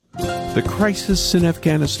The crisis in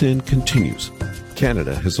Afghanistan continues.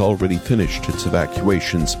 Canada has already finished its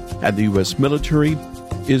evacuations, and the U.S. military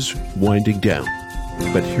is winding down.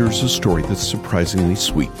 But here's a story that's surprisingly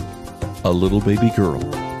sweet. A little baby girl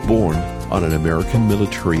born on an American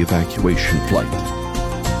military evacuation flight.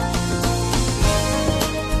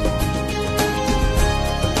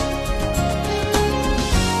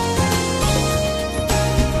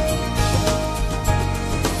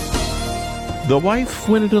 The wife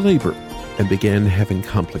went into labor and began having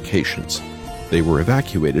complications. They were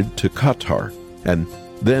evacuated to Qatar and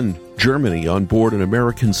then Germany on board an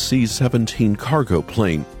American C-17 cargo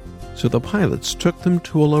plane. So the pilots took them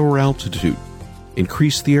to a lower altitude,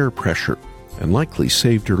 increased the air pressure, and likely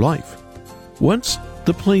saved her life. Once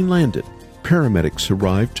the plane landed, paramedics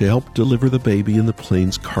arrived to help deliver the baby in the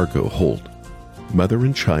plane's cargo hold. Mother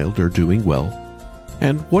and child are doing well.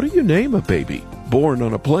 And what do you name a baby born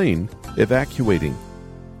on a plane evacuating?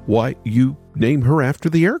 Why, you name her after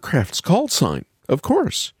the aircraft's call sign, of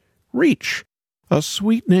course. Reach, a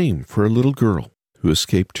sweet name for a little girl who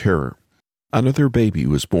escaped terror. Another baby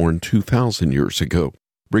was born 2,000 years ago,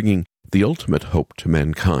 bringing the ultimate hope to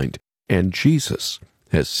mankind, and Jesus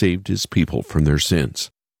has saved his people from their sins.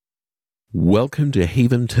 Welcome to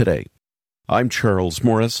Haven Today. I'm Charles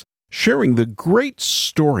Morris, sharing the great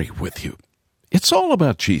story with you. It's all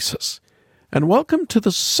about Jesus. And welcome to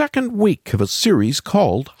the second week of a series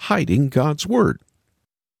called Hiding God's Word.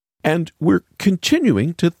 And we're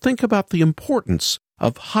continuing to think about the importance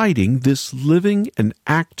of hiding this living and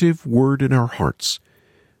active Word in our hearts.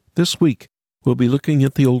 This week, we'll be looking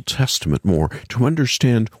at the Old Testament more to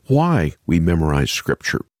understand why we memorize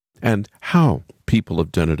Scripture and how people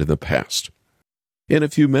have done it in the past. In a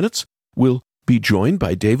few minutes, we'll be joined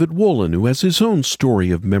by David Wolin, who has his own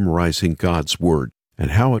story of memorizing God's Word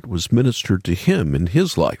and how it was ministered to him in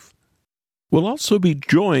his life. We'll also be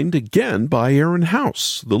joined again by Aaron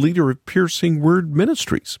House, the leader of Piercing Word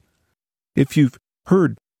Ministries. If you've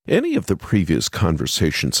heard any of the previous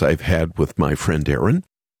conversations I've had with my friend Aaron,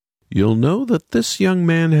 you'll know that this young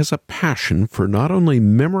man has a passion for not only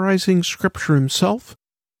memorizing Scripture himself,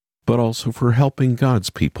 but also for helping God's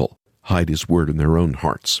people hide His Word in their own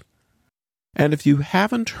hearts. And if you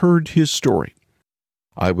haven't heard his story,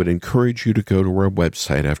 I would encourage you to go to our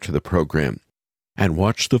website after the program and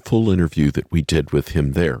watch the full interview that we did with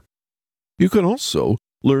him there. You can also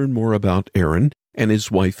learn more about Aaron and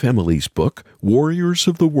his wife Emily's book, Warriors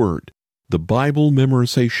of the Word, the Bible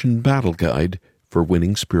Memorization Battle Guide for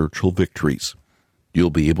Winning Spiritual Victories. You'll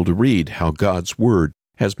be able to read how God's Word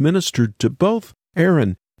has ministered to both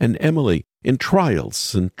Aaron and Emily in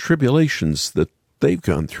trials and tribulations that they've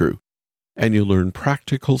gone through, and you'll learn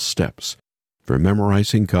practical steps for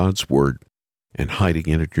memorizing God's Word and hiding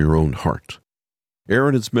it in your own heart.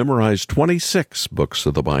 Aaron has memorized 26 books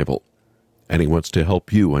of the Bible, and he wants to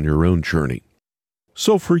help you on your own journey.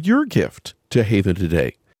 So for your gift to Haven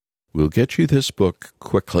Today, we'll get you this book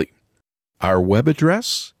quickly. Our web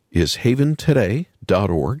address is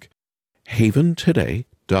haventoday.org,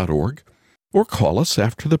 haventoday.org, or call us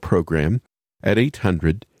after the program at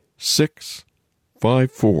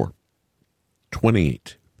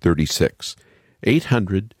 800-654-2836.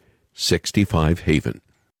 800-65-HAVEN.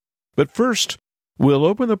 But first, we'll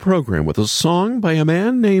open the program with a song by a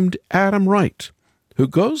man named Adam Wright, who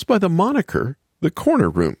goes by the moniker The Corner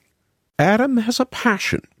Room. Adam has a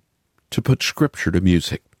passion to put Scripture to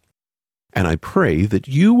music, and I pray that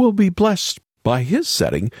you will be blessed by his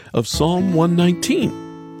setting of Psalm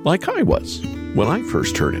 119, like I was when I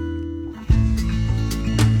first heard it.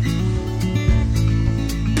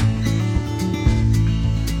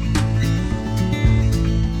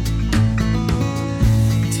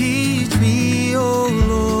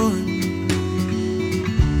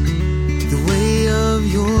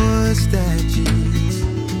 Your statutes,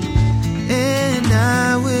 and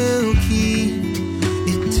I will keep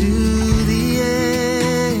it to the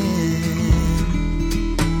end.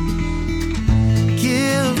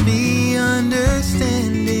 Give me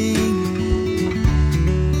understanding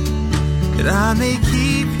that I may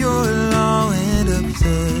keep your law and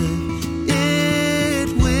observe it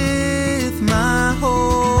with my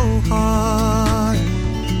whole heart.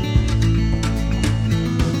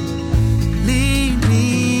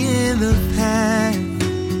 The path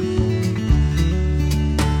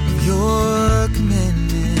of your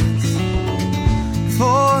commandments, for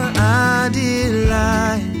I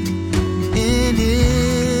delight in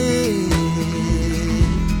it.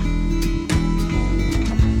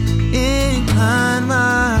 Incline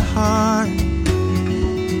my heart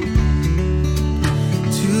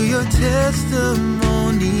to your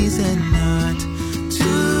testimonies and not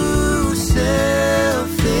to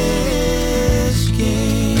selfish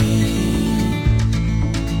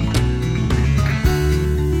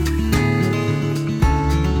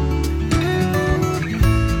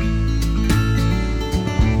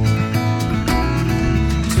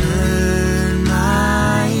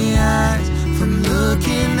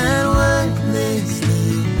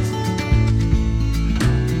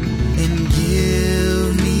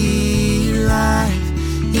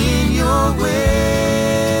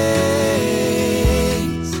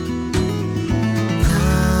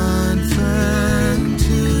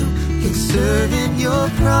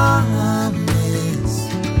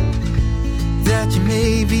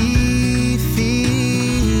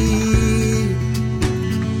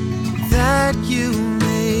that you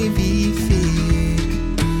may be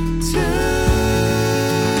feared.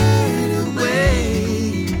 Turn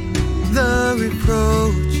away the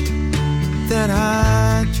reproach that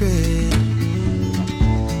I dread,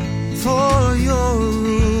 for your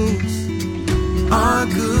rules are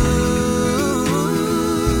good.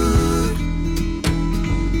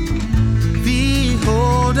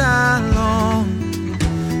 Behold, I long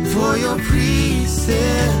for your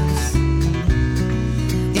precepts.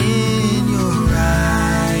 In your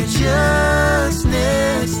righteousness,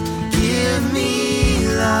 give me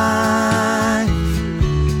life.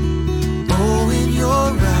 Oh, in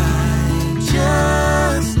your righteousness,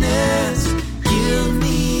 give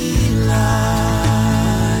me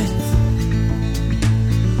life.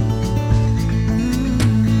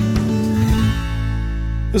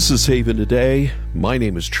 This is Haven Today. My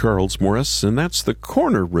name is Charles Morris, and that's the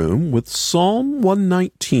Corner Room with Psalm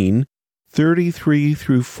 119, 33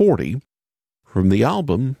 through 40, from the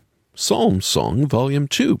album Psalm Song, Volume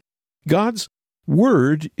 2. God's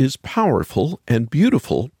Word is powerful and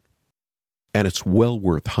beautiful, and it's well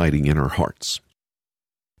worth hiding in our hearts.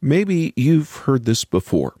 Maybe you've heard this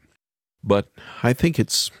before, but I think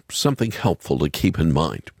it's something helpful to keep in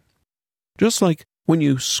mind. Just like when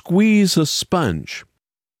you squeeze a sponge,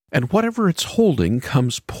 and whatever it's holding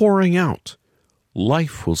comes pouring out,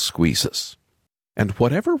 life will squeeze us, and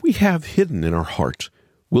whatever we have hidden in our heart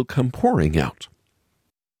will come pouring out.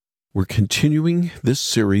 We're continuing this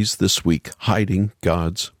series this week, Hiding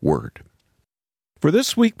God's Word. For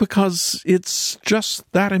this week, because it's just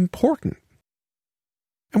that important.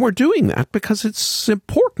 And we're doing that because it's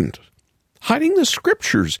important. Hiding the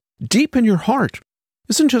Scriptures deep in your heart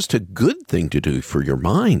isn't just a good thing to do for your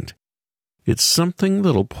mind. It's something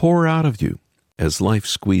that'll pour out of you as life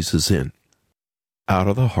squeezes in. Out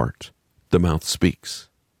of the heart, the mouth speaks.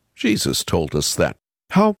 Jesus told us that.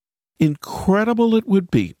 How incredible it would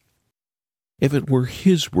be if it were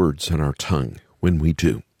His words on our tongue when we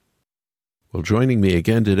do. Well, joining me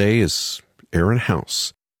again today is Aaron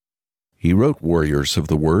House. He wrote Warriors of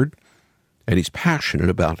the Word, and he's passionate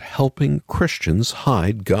about helping Christians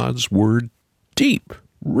hide God's Word deep,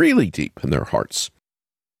 really deep in their hearts.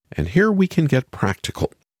 And here we can get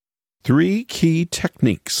practical. 3 key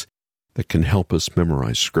techniques that can help us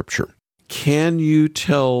memorize Scripture. Can you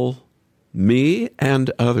tell me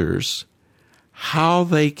and others how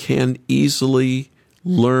they can easily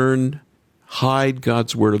hide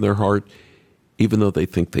God's Word in their heart, even though they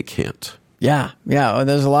think they can't? Yeah.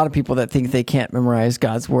 There's a lot of people that think they can't memorize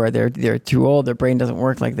God's Word. They're too old. Their brain doesn't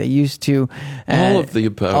work like they used to. All of the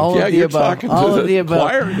above. You're talking to the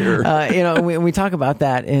choir here. We talk about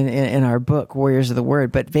that in our book, Warriors of the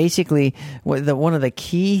Word. But basically, one of the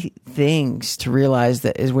key things to realize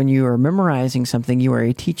that is when you are memorizing something, you are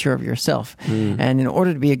a teacher of yourself. And in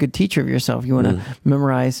order to be a good teacher of yourself, you want to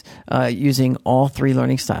memorize using all 3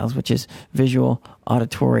 learning styles, which is visual,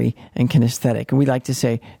 auditory, and kinesthetic. And we like to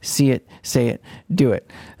say, see it, say it, do it.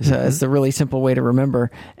 So it's the really simple way to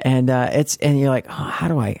remember. And you're like, oh, how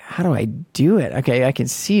do I do it? Okay, I can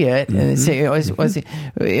see it, and say,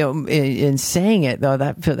 in saying it though,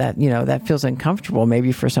 that feels uncomfortable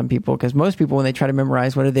maybe for some people, because most people, when they try to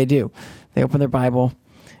memorize, what do? They open their Bible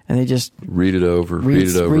and they just read it over, read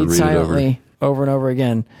silently over and over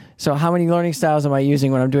again. So how many learning styles am I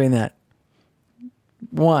using when I'm doing that?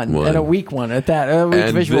 One, and a weak one at that.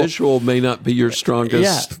 And visual may not be your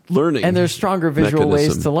strongest learning. And there's stronger visual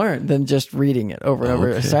ways to learn than just reading it over and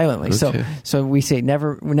over silently. Okay. So we say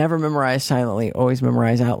never memorize silently, always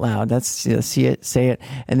memorize out loud. That's see it, say it,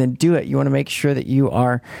 and then do it. You want to make sure that you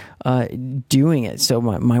are doing it. So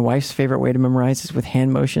my wife's favorite way to memorize is with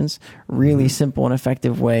hand motions. Really simple and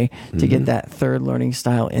effective way to get that third learning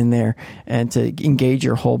style in there and to engage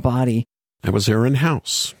your whole body. That was Aaron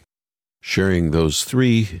House, sharing those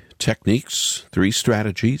 3 techniques, 3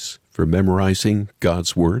 strategies for memorizing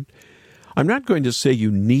God's Word. I'm not going to say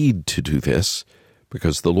you need to do this,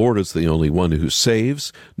 because the Lord is the only one who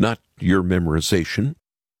saves, not your memorization.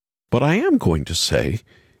 But I am going to say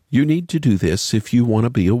you need to do this if you want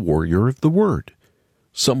to be a warrior of the Word,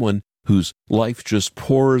 someone whose life just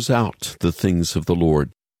pours out the things of the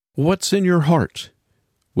Lord. What's in your heart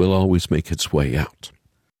will always make its way out.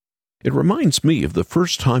 It reminds me of the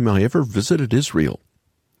first time I ever visited Israel.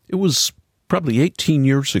 It was probably 18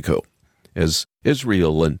 years ago, as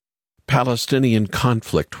Israel and Palestinian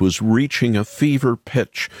conflict was reaching a fever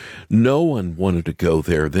pitch. No one wanted to go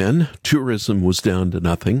there then. Tourism was down to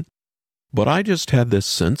nothing. But I just had this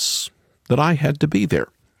sense that I had to be there.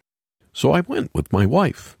 So I went with my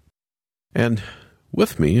wife. And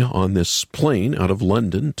with me on this plane out of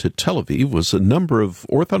London to Tel Aviv was a number of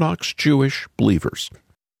Orthodox Jewish believers.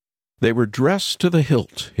 They were dressed to the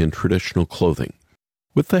hilt in traditional clothing,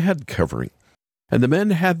 with the head covering, and the men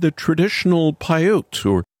had the traditional payot,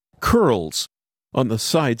 or curls, on the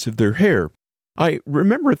sides of their hair. I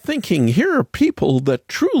remember thinking, here are people that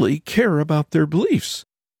truly care about their beliefs.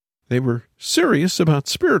 They were serious about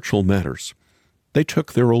spiritual matters. They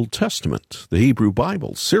took their Old Testament, the Hebrew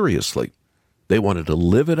Bible, seriously. They wanted to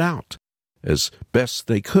live it out as best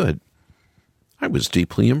they could. I was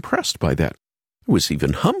deeply impressed by that. I was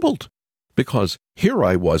even humbled, because here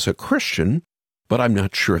I was a Christian, but I'm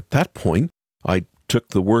not sure at that point I took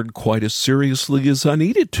the word quite as seriously as I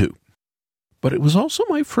needed to. But it was also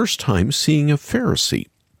my first time seeing a Pharisee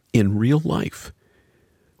in real life.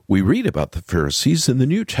 We read about the Pharisees in the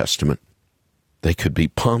New Testament. They could be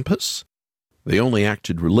pompous. They only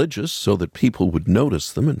acted religious so that people would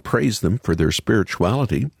notice them and praise them for their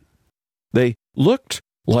spirituality. They looked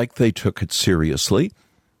like they took it seriously,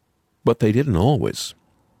 but they didn't always.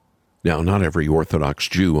 Now, not every Orthodox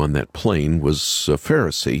Jew on that plane was a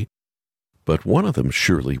Pharisee, but one of them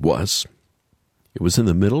surely was. It was in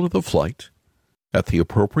the middle of the flight, at the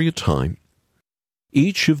appropriate time.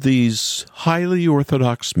 Each of these highly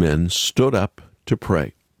Orthodox men stood up to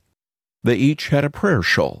pray. They each had a prayer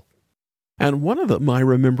shawl, and one of them I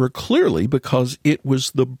remember clearly because it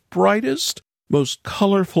was the brightest, most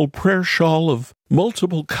colorful prayer shawl of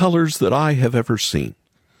multiple colors that I have ever seen.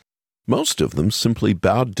 Most of them simply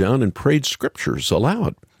bowed down and prayed scriptures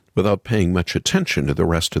aloud, without paying much attention to the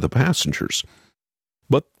rest of the passengers.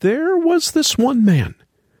 But there was this one man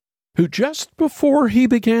who, just before he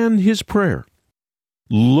began his prayer,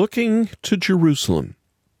 looking to Jerusalem,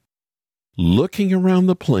 looking around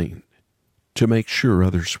the plane to make sure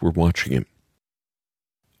others were watching him.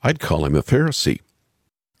 I'd call him a Pharisee,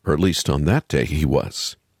 or at least on that day he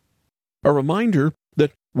was. A reminder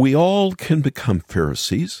that we all can become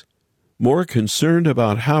Pharisees, more concerned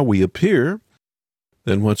about how we appear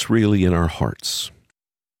than what's really in our hearts.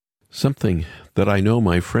 Something that I know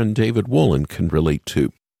my friend David Wolin can relate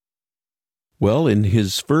to. Well, in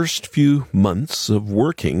his first few months of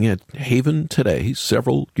working at Haven Today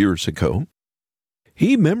several years ago,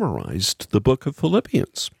 he memorized the book of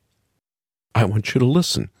Philippians. I want you to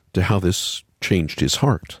listen to how this changed his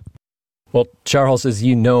heart. Well, Charles, as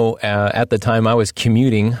you know, at the time I was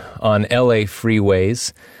commuting on LA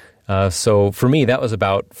freeways. So for me, that was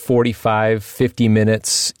about 45, 50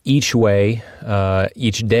 minutes each way,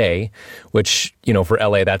 each day, which, for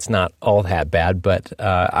LA, that's not all that bad. But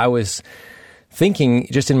I was thinking,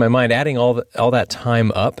 just in my mind, adding all that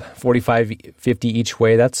time up, 45, 50 each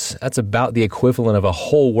way, that's about the equivalent of a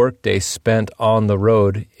whole workday spent on the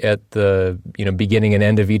road at the beginning and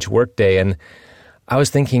end of each workday. And I was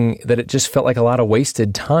thinking that it just felt like a lot of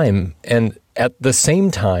wasted time. And at the same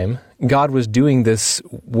time, God was doing this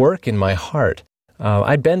work in my heart.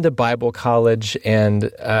 I'd been to Bible college, and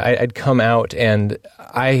I'd come out, and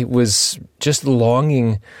I was just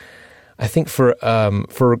longing, I think, for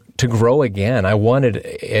to grow again. I wanted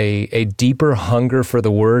a deeper hunger for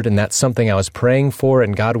the Word, and that's something I was praying for,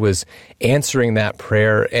 and God was answering that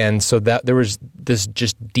prayer. And so that there was this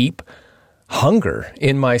just deep hunger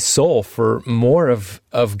in my soul for more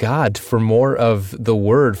of God, for more of the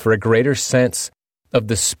Word, for a greater sense of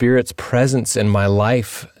the Spirit's presence in my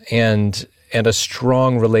life, and a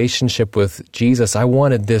strong relationship with Jesus. I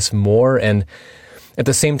wanted this more, and at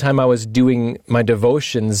the same time I was doing my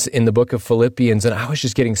devotions in the book of Philippians, and I was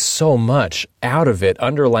just getting so much out of it,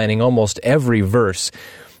 underlining almost every verse.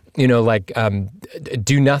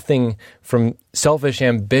 Do nothing from selfish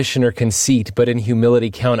ambition or conceit, but in humility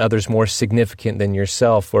count others more significant than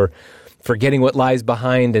yourself, or forgetting what lies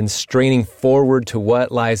behind and straining forward to what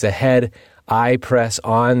lies ahead, I press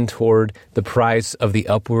on toward the prize of the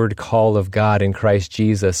upward call of God in Christ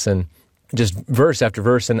Jesus. And just verse after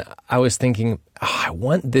verse, and I was thinking, I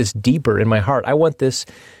want this deeper in my heart. I want this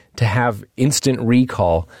to have instant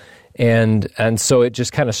recall. And so it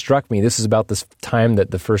just kind of struck me. This is about this time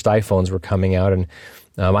that the first iPhones were coming out, and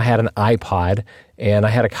I had an iPod, and I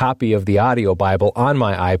had a copy of the audio Bible on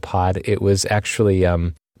my iPod. It was actually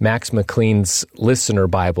Max McLean's Listener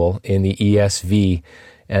Bible in the ESV.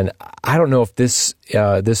 And I don't know if this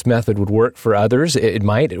method would work for others. It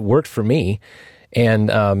might. It worked for me.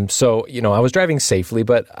 And so I was driving safely,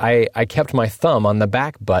 but I kept my thumb on the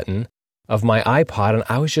back button of my iPod, and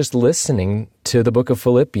I was just listening to the book of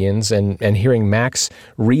Philippians and hearing Max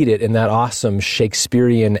read it in that awesome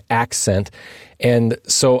Shakespearean accent. And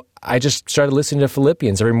so I just started listening to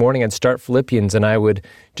Philippians. Every morning I'd start Philippians, and I would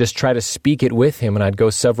just try to speak it with him, and I'd go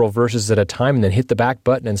several verses at a time and then hit the back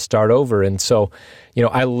button and start over. And so,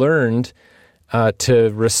 I learned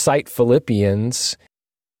to recite Philippians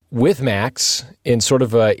with Max in sort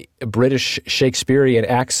of a British Shakespearean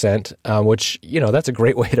accent, which, that's a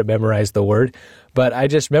great way to memorize the word. But I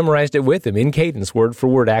just memorized it with him in cadence, word for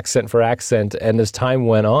word, accent for accent. And as time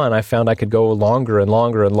went on, I found I could go longer and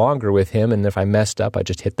longer and longer with him. And if I messed up, I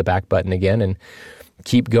just hit the back button again and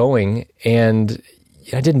keep going. And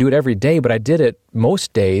I didn't do it every day, but I did it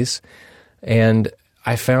most days. And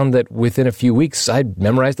I found that within a few weeks, I'd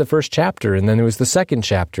memorized the first chapter, and then there was the second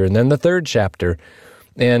chapter, and then the third chapter.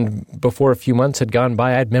 And before a few months had gone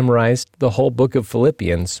by, I'd memorized the whole book of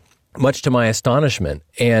Philippians, much to my astonishment.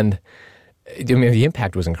 And the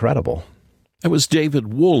impact was incredible. That was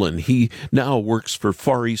David Woolen. He now works for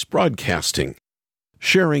Far East Broadcasting,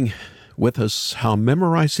 sharing with us how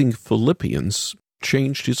memorizing Philippians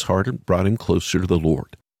changed his heart and brought him closer to the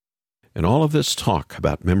Lord. And all of this talk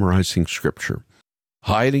about memorizing Scripture,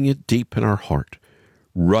 hiding it deep in our heart,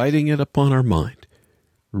 writing it upon our mind,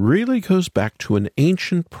 really goes back to an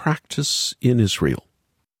ancient practice in Israel.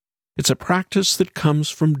 It's a practice that comes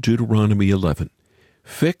from Deuteronomy 11.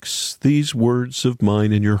 Fix these words of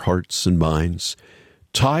mine in your hearts and minds,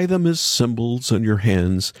 tie them as symbols on your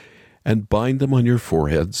hands, and bind them on your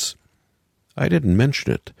foreheads. I didn't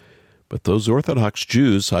mention it, but those Orthodox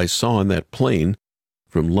Jews I saw on that plane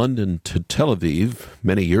from London to Tel Aviv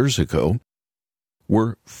many years ago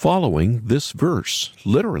were following this verse,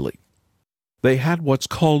 literally. They had what's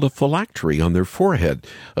called a phylactery on their forehead,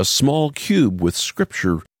 a small cube with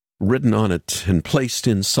Scripture written on it and placed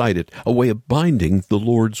inside it, a way of binding the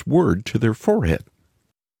Lord's Word to their forehead.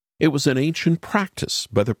 It was an ancient practice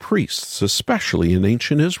by the priests, especially in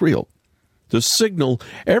ancient Israel, to signal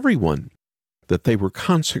everyone that they were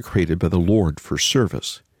consecrated by the Lord for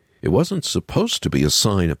service. It wasn't supposed to be a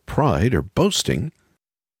sign of pride or boasting.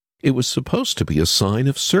 It was supposed to be a sign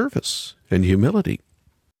of service and humility.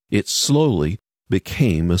 It slowly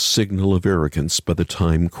became a signal of arrogance by the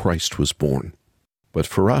time Christ was born. But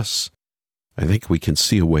for us, I think we can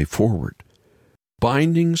see a way forward.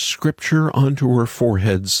 Binding Scripture onto our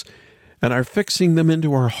foreheads and our fixing them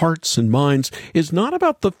into our hearts and minds is not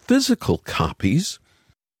about the physical copies.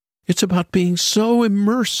 It's about being so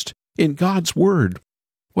immersed in God's Word.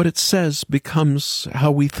 What it says becomes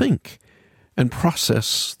how we think and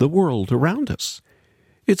process the world around us.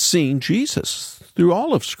 It's seeing Jesus through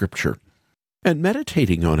all of Scripture and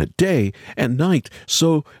meditating on it day and night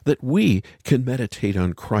so that we can meditate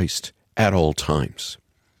on Christ at all times.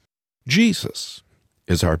 Jesus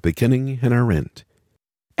is our beginning and our end,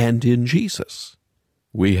 and in Jesus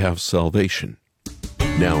we have salvation,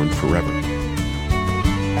 now and forever.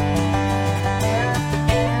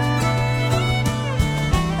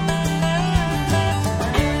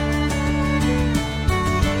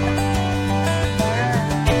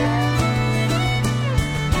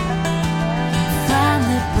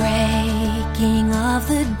 Of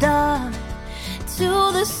the dawn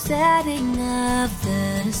to the setting of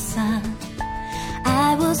the sun,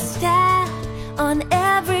 I will stand on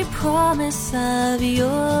every promise of your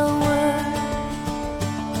word.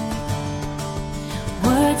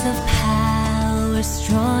 Words of power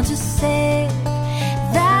strong to save,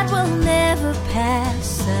 that will never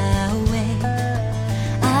pass away.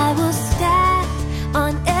 I will stand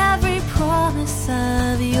on every promise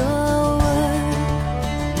of your word.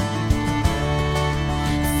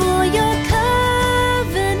 Your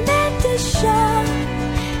covenant is sure,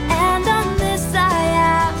 and on this I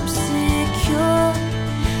am secure.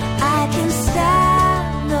 I can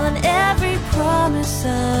stand on every promise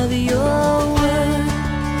of your word.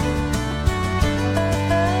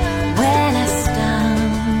 When I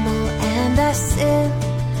stumble and I sin,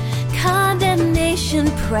 condemnation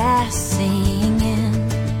pressing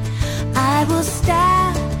in, I will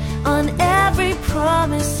stand on every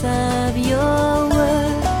promise of your word.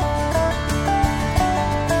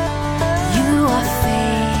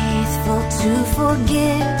 To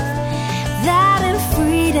forgive, that in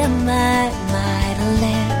freedom I might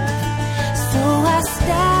live. So I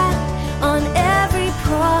stand on every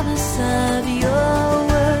promise of your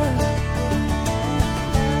word.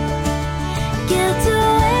 Guilt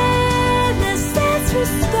awareness is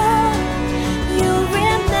restored. You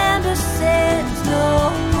remember sins no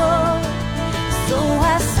more. So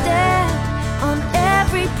I stand on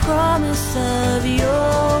every promise of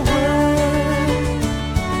your word.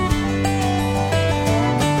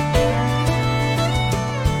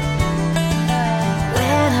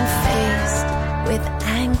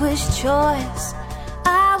 Choice,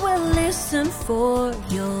 I will listen for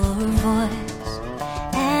your voice,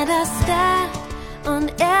 and I stand on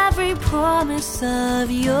every promise of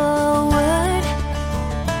your word.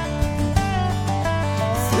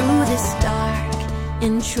 Through this dark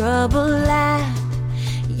and troubled land,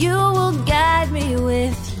 you will guide me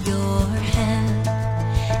with your hand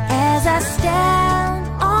as I stand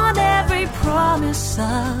on every promise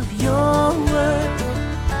of your word.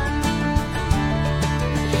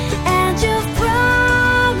 And you've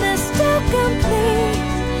promised to complete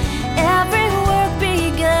every work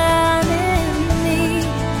begun in me.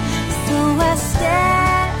 So I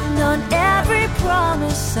stand on every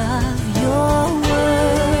promise of your word.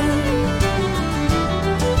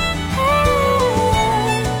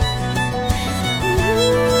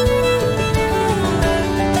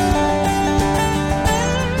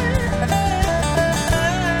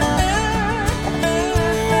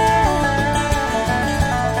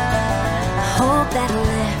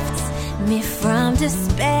 From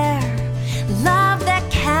despair, love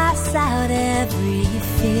that casts out every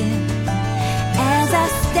fear, as I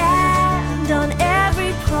stand on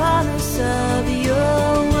every promise of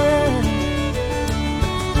your word.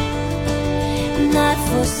 Not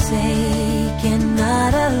forsaken,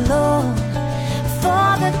 not alone,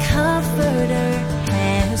 for the Comforter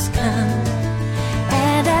has come,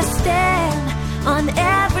 and I stand on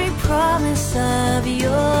every promise of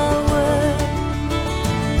your word.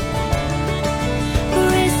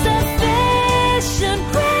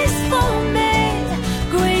 Grace for me,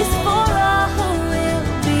 grace for all who will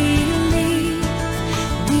believe.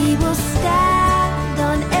 We will stand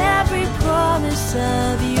on every promise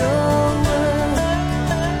of your word.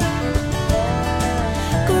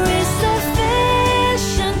 Grace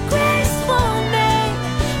sufficient, grace for me,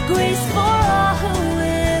 grace for all who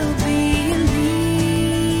will believe.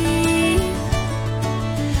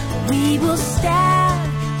 We will stand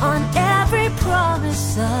on every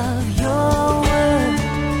promise of your word.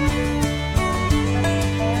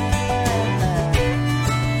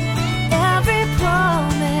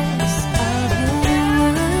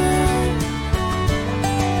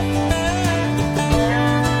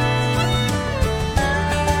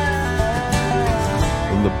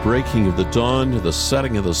 Breaking of the dawn to the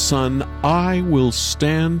setting of the sun, I will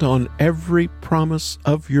stand on every promise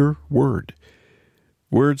of your word.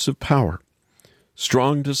 Words of power,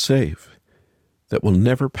 strong to save, that will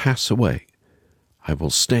never pass away. I will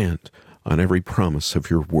stand on every promise of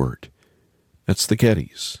your word. That's the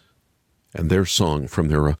Gettys and their song from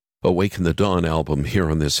their Awaken the Dawn album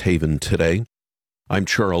here on this Haven today. I'm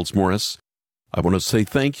Charles Morris. I want to say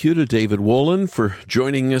thank you to David Wolin for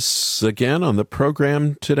joining us again on the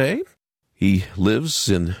program today. He lives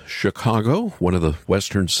in Chicago, one of the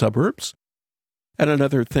western suburbs. And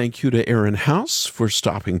another thank you to Aaron House for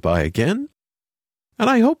stopping by again. And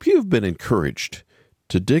I hope you've been encouraged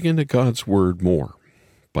to dig into God's Word more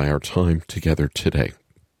by our time together today.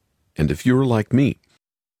 And if you're like me,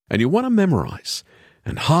 and you want to memorize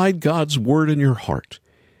and hide God's Word in your heart,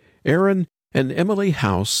 Aaron and Emily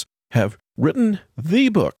House have written the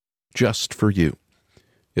book just for you.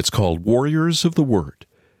 It's called Warriors of the Word,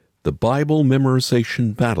 the Bible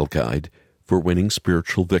Memorization Battle Guide for Winning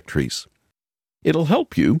Spiritual Victories. It'll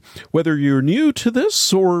help you whether you're new to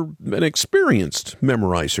this or an experienced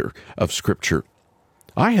memorizer of Scripture.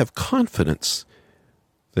 I have confidence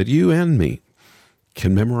that you and me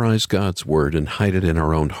can memorize God's Word and hide it in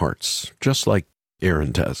our own hearts, just like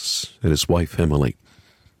Aaron does and his wife Emily.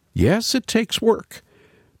 Yes, it takes work,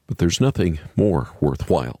 but there's nothing more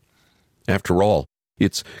worthwhile. After all,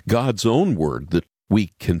 it's God's own word that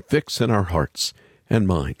we can fix in our hearts and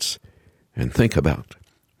minds and think about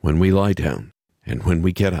when we lie down and when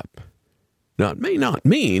we get up. Now, it may not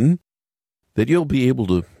mean that you'll be able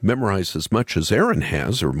to memorize as much as Aaron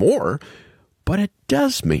has or more, but it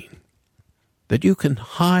does mean that you can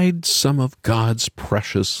hide some of God's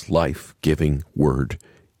precious life-giving word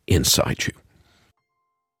inside you.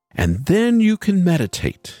 And then you can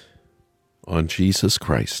meditate on Jesus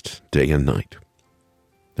Christ day and night.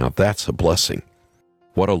 Now that's a blessing.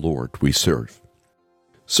 What a Lord we serve.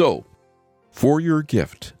 So, for your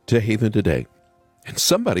gift to Haven today, and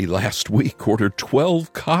somebody last week ordered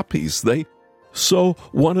 12 copies. They so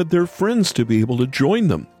wanted their friends to be able to join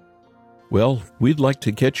them. Well, we'd like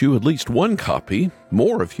to get you at least one copy,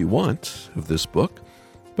 more if you want, of this book,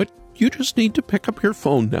 but you just need to pick up your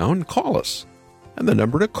phone now and call us. And the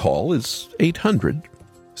number to call is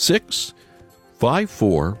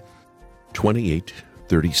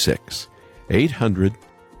 800-654-2836,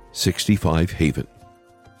 800-65-HAVEN.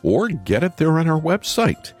 Or get it there on our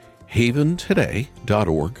website,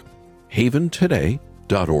 haventoday.org,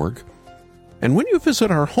 haventoday.org. And when you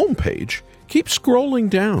visit our homepage, keep scrolling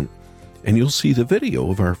down, and you'll see the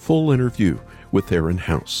video of our full interview with Aaron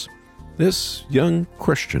House. This young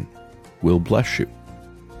Christian will bless you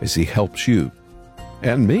as he helps you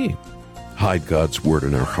and me hide God's Word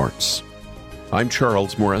in our hearts. I'm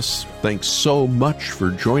Charles Morris. Thanks so much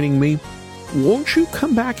for joining me. Won't you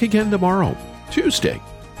come back again tomorrow, Tuesday,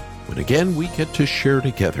 when again we get to share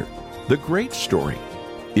together the great story.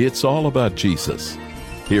 It's all about Jesus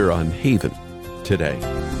here on Haven Today.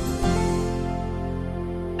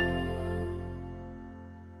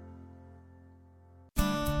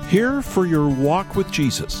 Here for your walk with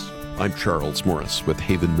Jesus. I'm Charles Morris with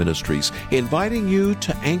Haven Ministries, inviting you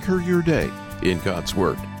to anchor your day in God's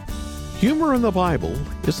Word. Humor in the Bible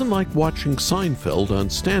isn't like watching Seinfeld on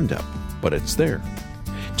stand-up, but it's there.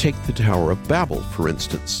 Take the Tower of Babel, for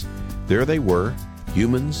instance. There they were,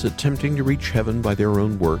 humans attempting to reach heaven by their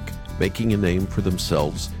own work, making a name for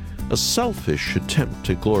themselves, a selfish attempt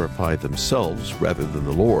to glorify themselves rather than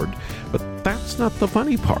the Lord. But that's not the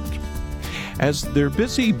funny part. As they're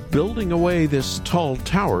busy building away this tall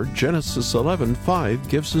tower, Genesis 11:5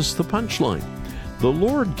 gives us the punchline. The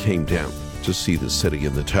Lord came down to see the city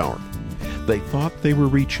and the tower. They thought they were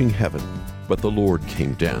reaching heaven, but the Lord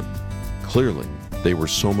came down. Clearly, they were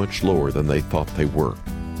so much lower than they thought they were.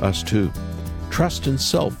 Us too. Trust in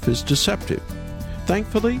self is deceptive.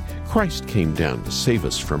 Thankfully, Christ came down to save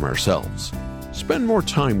us from ourselves. Spend more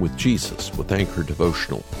time with Jesus with Anchor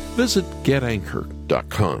Devotional. Visit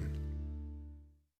getanchor.com.